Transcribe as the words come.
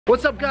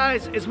What's up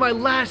guys? It's my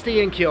last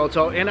day in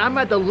Kyoto and I'm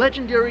at the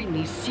legendary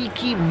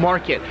Nishiki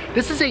Market.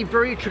 This is a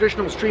very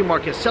traditional street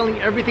market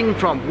selling everything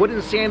from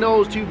wooden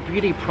sandals to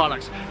beauty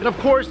products. And of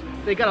course,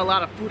 they got a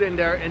lot of food in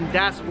there and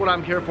that's what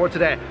I'm here for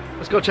today.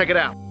 Let's go check it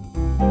out.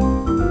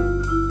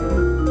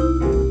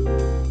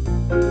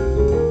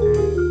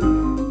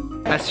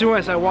 As soon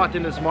as I walked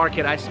in this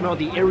market, I smelled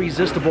the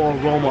irresistible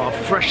aroma of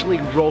freshly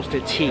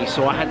roasted tea,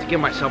 so I had to give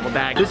myself a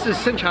bag. This is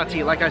sencha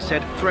tea, like I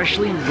said,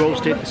 freshly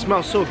roasted. It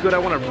smells so good, I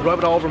want to rub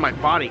it all over my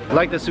body.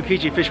 Like the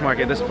Tsukiji fish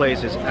market, this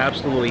place is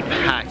absolutely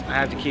packed. I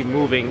have to keep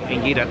moving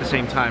and eat at the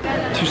same time.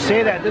 To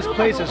say that this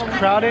place is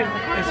crowded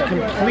is a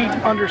complete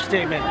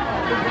understatement.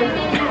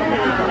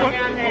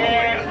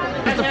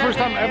 This is the first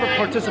time I ever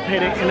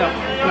participated in a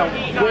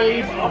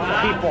wave of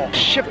people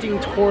shifting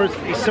towards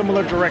a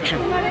similar direction.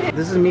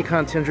 This is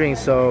Mikan tangerine,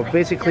 so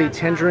basically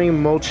tangerine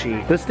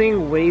mochi. This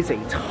thing weighs a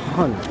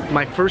ton.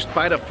 My first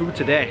bite of food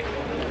today.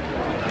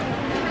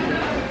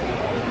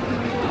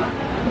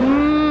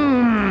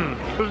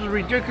 This is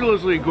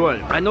ridiculously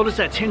good. I noticed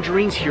that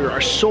tangerines here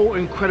are so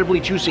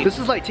incredibly juicy. This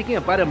is like taking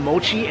a bite of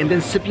mochi and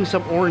then sipping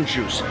some orange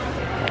juice.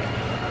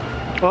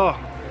 Oh,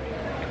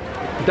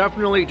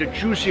 definitely the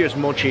juiciest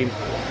mochi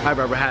I've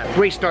ever had.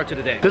 Great start to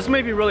the day. This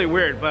may be really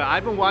weird, but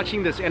I've been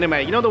watching this anime.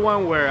 You know the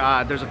one where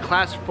there's a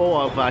class full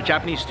of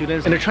Japanese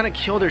students and they're trying to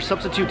kill their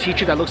substitute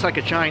teacher that looks like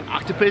a giant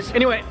octopus?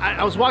 Anyway,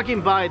 I was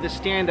walking by the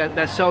stand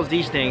that sells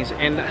these things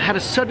and had a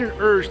sudden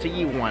urge to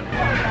eat one.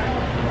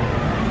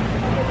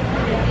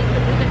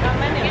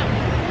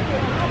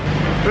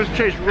 This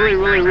tastes really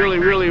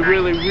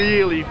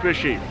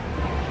fishy.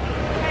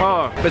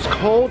 Oh, it's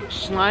cold,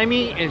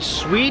 slimy, and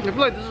sweet. I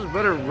feel like this is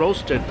better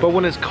roasted, but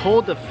when it's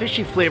cold, the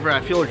fishy flavor I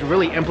feel it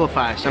really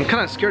amplifies. I'm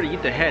kind of scared to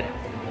eat the head.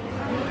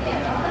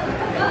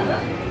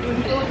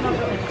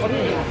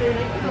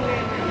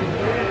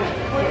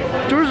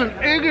 There's an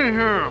egg in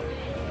here.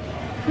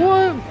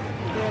 What?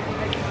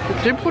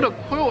 They put a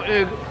quail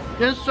egg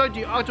inside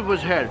the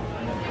octopus head.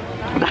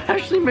 That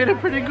actually made it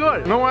pretty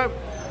good. You know what?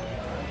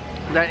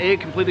 That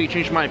egg completely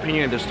changed my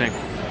opinion of this thing.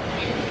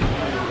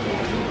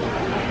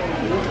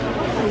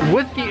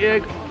 With the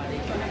egg,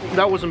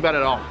 that wasn't bad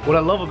at all. What I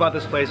love about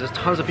this place is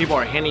tons of people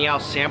are handing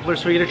out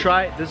samplers for you to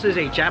try. This is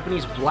a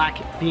Japanese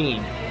black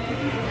bean.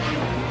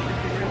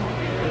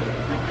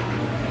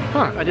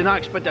 Huh, I did not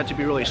expect that to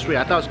be really sweet.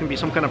 I thought it was gonna be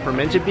some kind of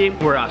fermented bean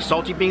or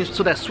salty beans,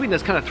 so that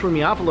sweetness kind of threw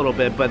me off a little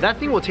bit, but that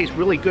thing will taste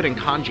really good in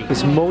kanji.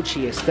 This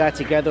mochi is stacked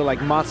together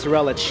like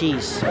mozzarella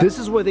cheese. This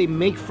is where they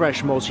make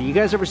fresh mochi. You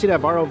guys ever see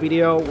that viral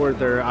video where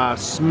they're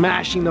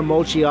smashing the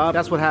mochi up?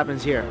 That's what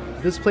happens here.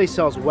 This place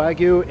sells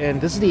Wagyu, and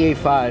this is the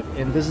A5,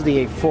 and this is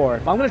the A4.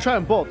 I'm gonna try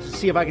them both to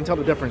see if I can tell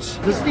the difference.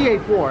 This is the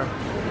A4.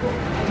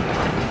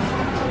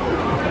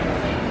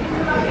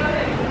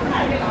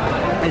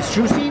 It's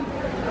juicy,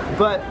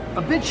 but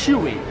a bit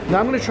chewy. Now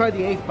I'm gonna try the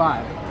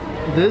A5.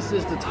 This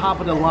is the top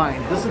of the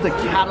line. This is the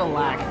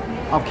Cadillac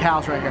of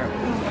cows right here.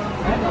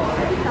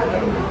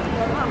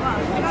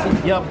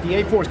 Yup, the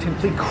A4 is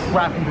complete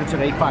crap compared to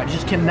the A5. You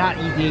just cannot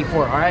eat the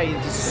A4, alright?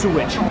 It's just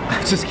sewage.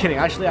 Just kidding.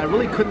 Actually, I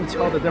really couldn't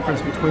tell the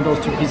difference between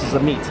those two pieces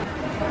of meat.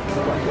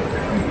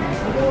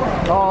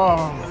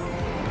 Oh.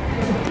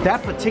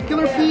 That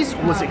particular piece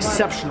was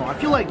exceptional. I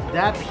feel like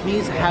that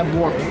piece had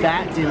more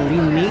fat than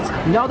lean meat.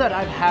 Now that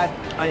I've had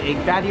a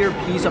fattier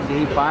piece of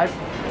the A5,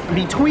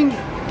 between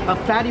a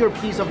fattier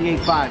piece of the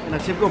A5 and a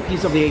typical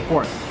piece of the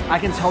A4, I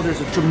can tell there's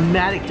a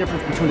dramatic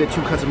difference between the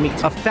two cuts of meat.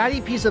 A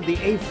fatty piece of the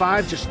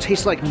A5 just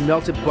tastes like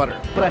melted butter.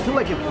 But I feel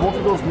like if both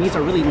of those meats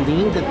are really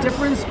lean, the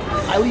difference,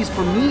 at least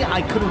for me,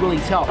 I couldn't really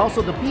tell.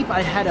 Also, the beef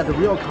I had at the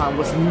Ryokan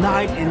was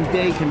night and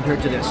day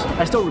compared to this.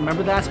 I still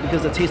remember that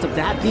because the taste of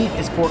that beef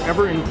is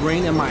forever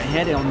ingrained in my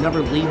head. It'll never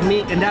leave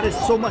me. And that is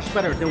so much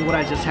better than what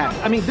I just had.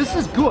 I mean, this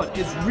is good.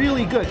 It's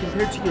really good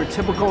compared to your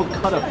typical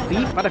cut of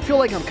beef. But I feel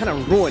like I'm kind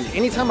of ruined.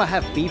 Anytime I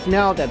have beef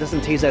now that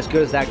doesn't taste as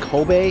good as that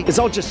Kobe, it's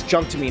all just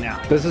junk to me now.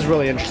 This is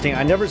really interesting.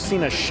 I've never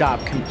seen a shop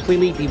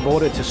completely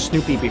devoted to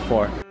Snoopy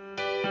before.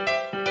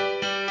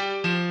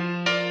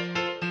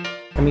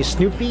 I mean,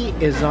 Snoopy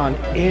is on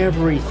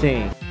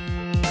everything.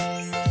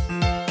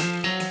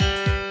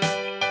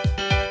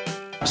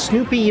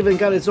 Snoopy even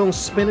got its own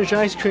spinach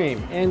ice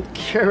cream and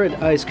carrot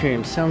ice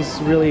cream. Sounds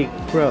really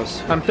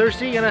gross. I'm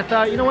thirsty and I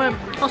thought, you know what?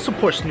 I'll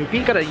support Snoopy.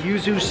 Got a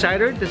yuzu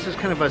cider. This is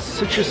kind of a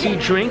citrusy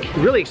drink.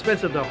 Really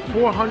expensive though,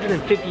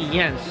 450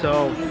 yen.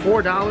 So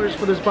 $4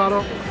 for this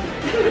bottle.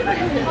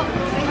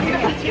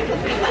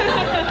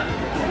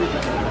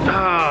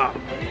 Ah,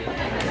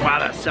 wow,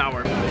 that's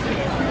sour.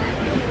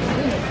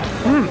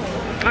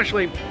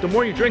 Actually, the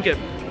more you drink it,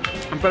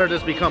 the better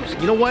this becomes.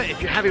 You know what?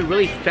 If you're having a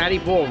really fatty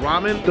bowl of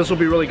ramen, this will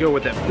be really good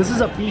with it. This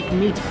is a beef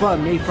meat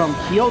bun made from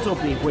Kyoto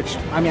beef, which,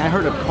 I mean, I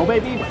heard of Kobe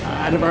beef.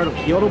 I never heard of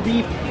Kyoto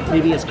beef.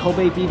 Maybe it's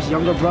Kobe beef's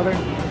younger brother.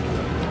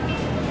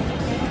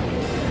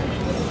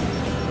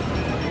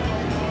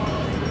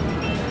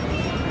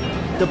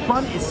 The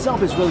bun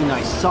itself is really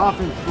nice, soft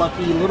and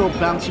fluffy, little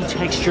bouncy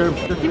texture.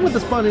 The thing with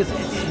this bun is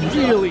it's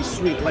really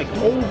sweet, like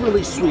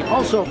overly sweet.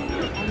 Also,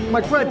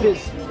 my gripe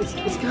is,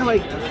 it's got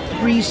like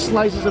 3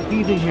 slices of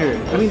beef in here.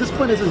 I mean, this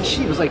bun isn't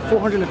cheap. It's like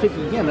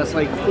 450 yen. That's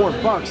like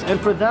 $4. And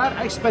for that,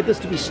 I expect this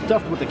to be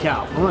stuffed with the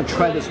cow. I'm gonna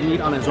try this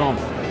meat on its own.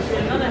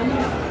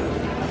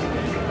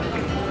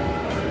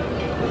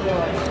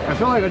 I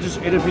feel like I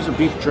just ate a piece of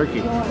beef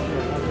jerky.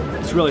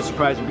 It's really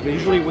surprising because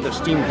usually with a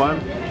steamed bun,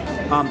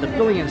 the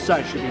filling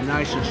inside should be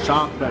nice and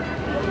soft, but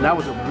that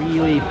was a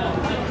really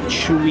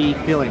chewy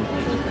filling.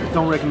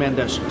 Don't recommend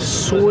this.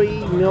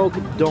 Soy milk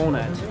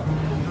donut.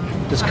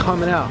 Just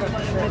coming out.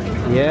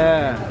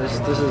 Yeah,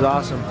 this is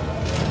awesome.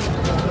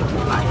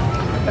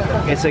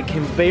 It's a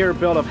conveyor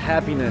belt of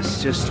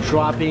happiness, just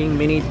dropping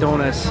mini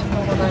donuts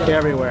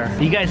everywhere.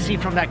 You guys see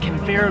from that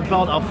conveyor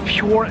belt of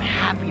pure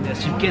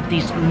happiness, you get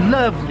these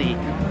lovely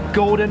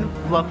golden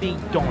fluffy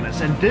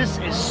donuts, and this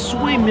is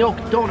soy milk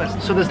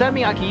donuts. So does that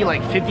mean I can eat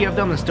like 50 of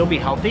them and still be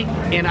healthy?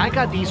 And I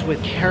got these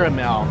with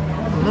caramel.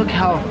 Look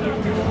how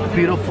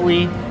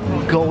beautifully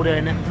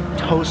golden,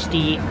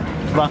 toasty,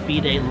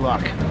 fluffy they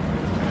look.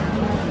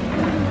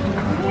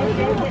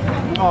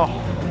 Oh.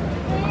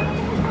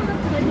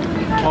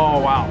 Oh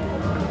wow.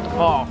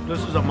 Oh,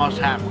 this is a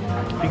must-have.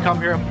 If you come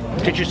here,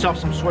 get yourself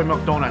some soy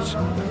milk donuts.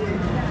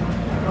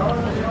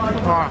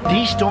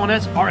 These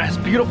donuts are as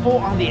beautiful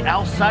on the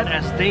outside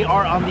as they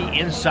are on the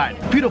inside.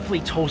 Beautifully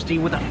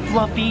toasty with a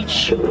fluffy,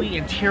 chewy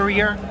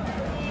interior.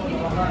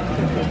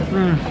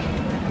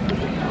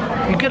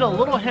 You get a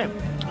little hint,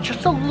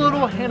 just a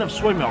little hint of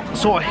soy milk.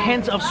 So a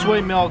hint of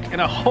soy milk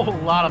and a whole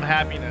lot of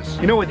happiness.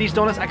 You know, with these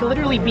donuts, I could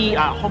literally be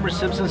Homer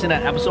Simpson's in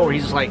that episode where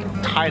he's like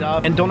tied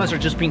up and donuts are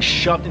just being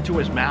shoved into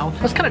his mouth.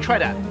 Let's kind of try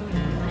that.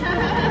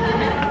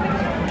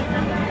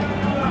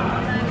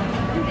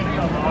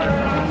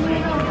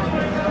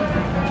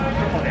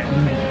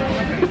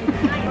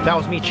 That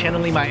was me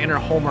channeling my inner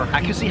Homer. I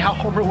can see how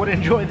Homer would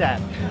enjoy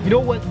that. You know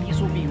what these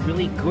will be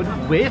really good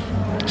with?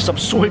 Some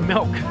soy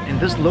milk. And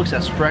this looks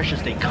as fresh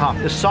as they come.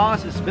 The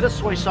sauce is a bit of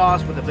soy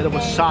sauce with a bit of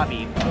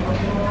wasabi.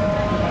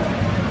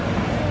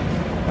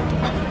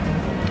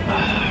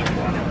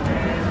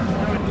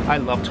 I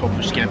love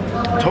tofu skin.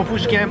 Tofu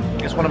skin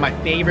is one of my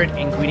favorite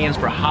ingredients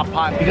for hot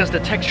pot because the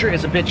texture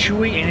is a bit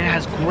chewy and it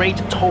has great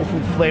tofu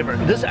flavor.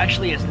 This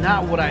actually is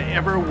not what I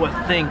ever would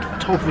think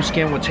tofu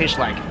skin would taste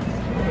like.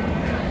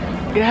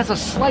 It has a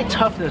slight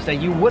toughness that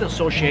you would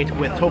associate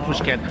with tofu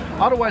skin.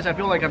 Otherwise, I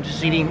feel like I'm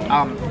just eating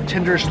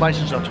tender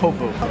slices of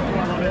tofu.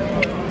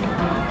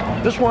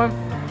 This one,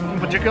 in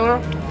particular,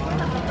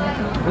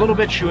 a little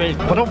bit chewy,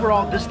 but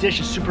overall, this dish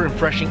is super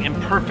refreshing and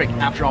perfect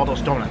after all those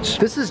donuts.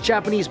 This is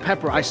Japanese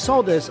pepper. I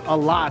saw this a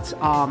lot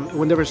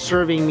when they were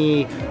serving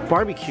me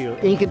barbecue.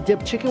 And you can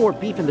dip chicken or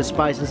beef in the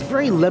spice. It's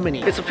very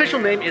lemony. Its official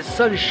name is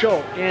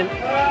Sunshou, and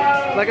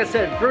like I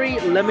said, very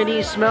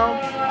lemony smell.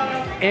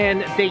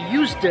 And they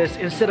use this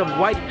instead of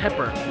white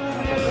pepper.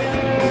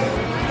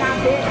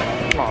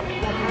 Oh,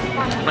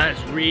 that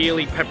is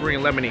really peppery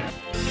and lemony.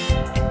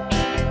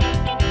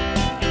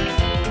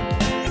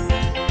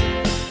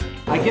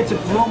 I get to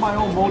grill my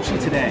own mochi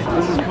today.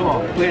 This is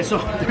cool. Okay, so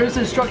there's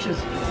instructions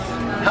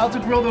how to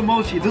grill the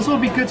mochi. This will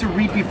be good to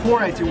read before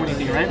I do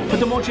anything, right?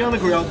 Put the mochi on the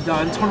grill,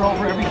 done. Turn it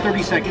over every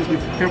 30 seconds. Be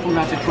careful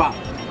not to drop.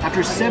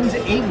 After 7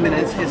 to 8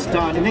 minutes, it's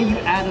done. And then you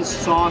add the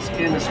sauce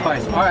and the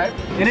spice. All right.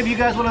 And if you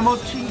guys want a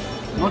mochi?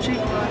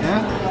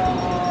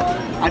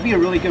 Yeah? I'd be a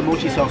really good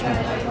mochi salesman.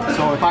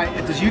 So if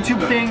this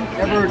YouTube thing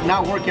ever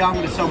not work out, I'm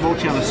gonna sell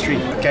mochi on the street.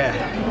 Okay.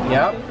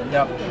 Yep.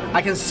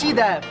 I can see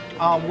that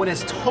when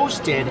it's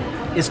toasted,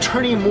 it's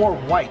turning more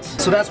white.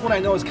 So that's when I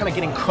know it's kind of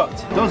getting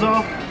cooked.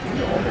 Dozo.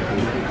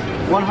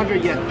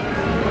 100 yen.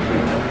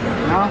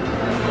 No?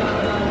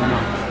 No.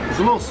 It's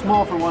a little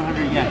small for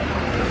 100 yen.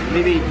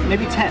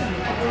 Maybe 10.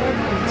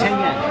 10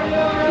 yen.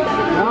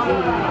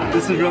 No?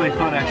 This is really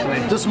fun actually.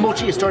 This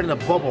mochi is starting to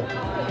bubble.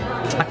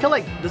 I feel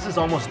like this is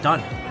almost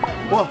done.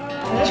 Whoa,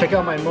 check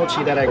out my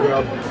mochi that I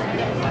grilled.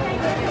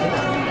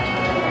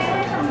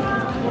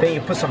 Then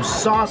you put some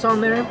sauce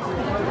on there.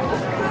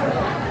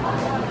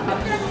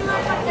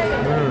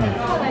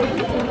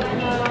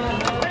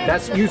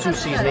 That's yuzu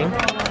seasoning.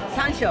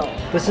 Sanshou.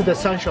 This is the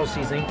Sanshou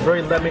seasoning.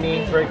 Very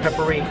lemony, very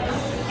peppery.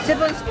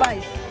 7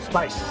 spice.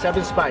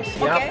 7 spice,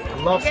 yeah. Okay.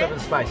 Love 7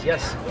 spice,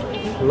 yes.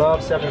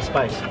 Love 7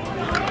 spice.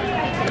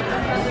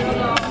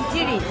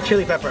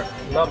 Chili pepper.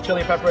 Love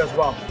chili pepper as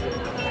well.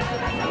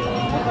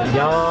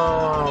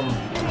 Yum.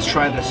 Let's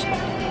try this.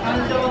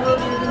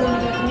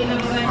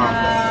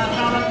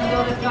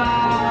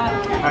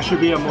 I should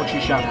be a mochi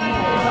chef.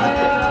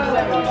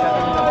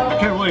 I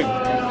can't wait.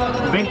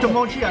 Bake the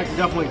mochi, I can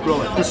definitely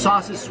grill it. The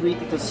sauce is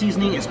sweet, the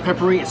seasoning is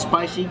peppery, it's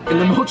spicy.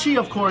 And the mochi,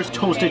 of course,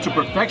 toasted to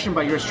perfection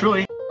by yours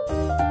truly.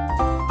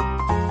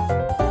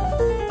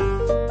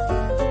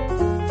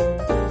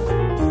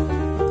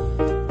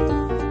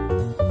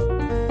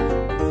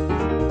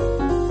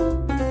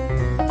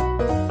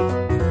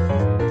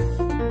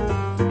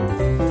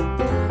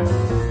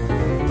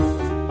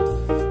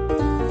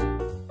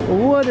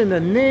 What in the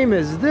name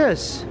is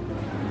this?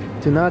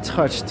 Do not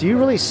touch. Do you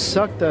really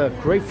suck the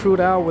grapefruit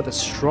out with a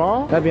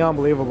straw? That'd be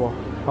unbelievable.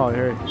 Oh,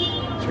 here,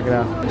 check it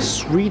out.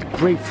 Sweet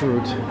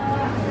grapefruit.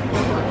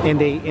 And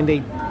they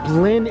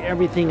blend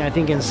everything, I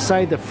think,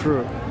 inside the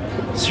fruit.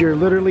 So you're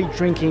literally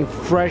drinking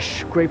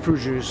fresh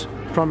grapefruit juice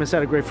from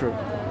inside a grapefruit.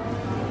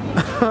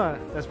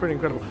 That's pretty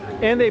incredible.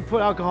 And they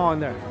put alcohol in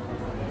there.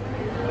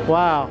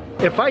 Wow.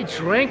 If I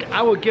drank,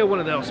 I would get one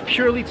of those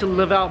purely to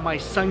live out my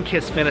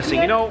sun-kissed fantasy.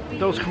 You know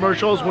those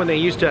commercials when they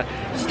used to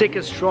stick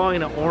a straw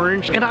in an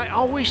orange? And I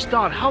always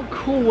thought, how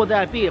cool would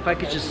that be if I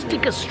could just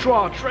stick a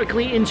straw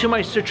directly into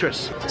my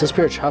citrus? This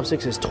pair of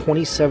chopsticks is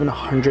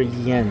 2,700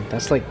 yen.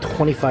 That's like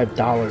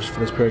 $25 for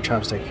this pair of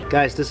chopsticks.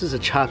 Guys, this is a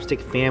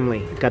chopstick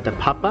family. Got the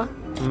papa,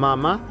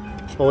 mama,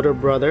 older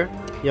brother,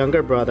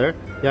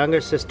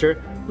 younger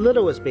sister,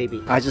 littlest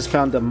baby. I just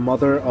found the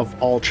mother of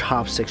all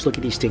chopsticks. Look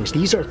at these things.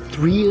 These are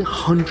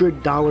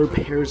 $300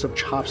 pairs of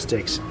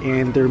chopsticks,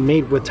 and they're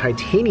made with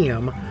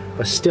titanium,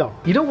 but still.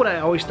 You know what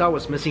I always thought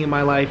was missing in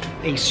my life?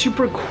 A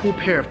super cool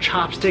pair of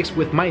chopsticks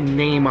with my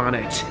name on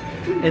it.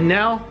 And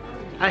now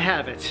I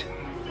have it.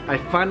 I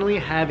finally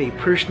have a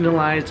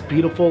personalized,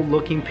 beautiful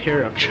looking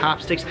pair of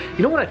chopsticks.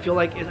 You know what I feel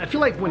like? I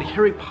feel like when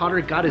Harry Potter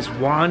got his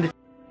wand,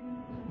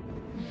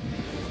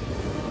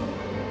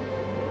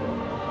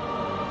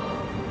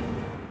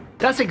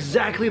 that's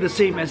exactly the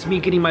same as me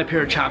getting my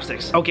pair of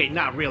chopsticks. Okay,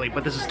 not really,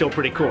 but this is still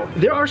pretty cool.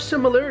 There are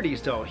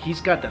similarities though.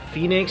 He's got the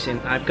phoenix and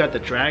I've got the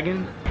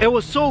dragon. It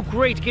was so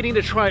great getting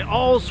to try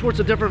all sorts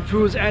of different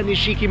foods at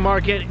Nishiki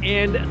Market,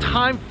 and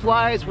time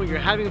flies when you're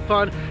having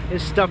fun and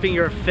stuffing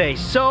your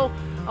face. So,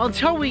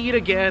 until we eat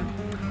again,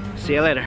 see you later.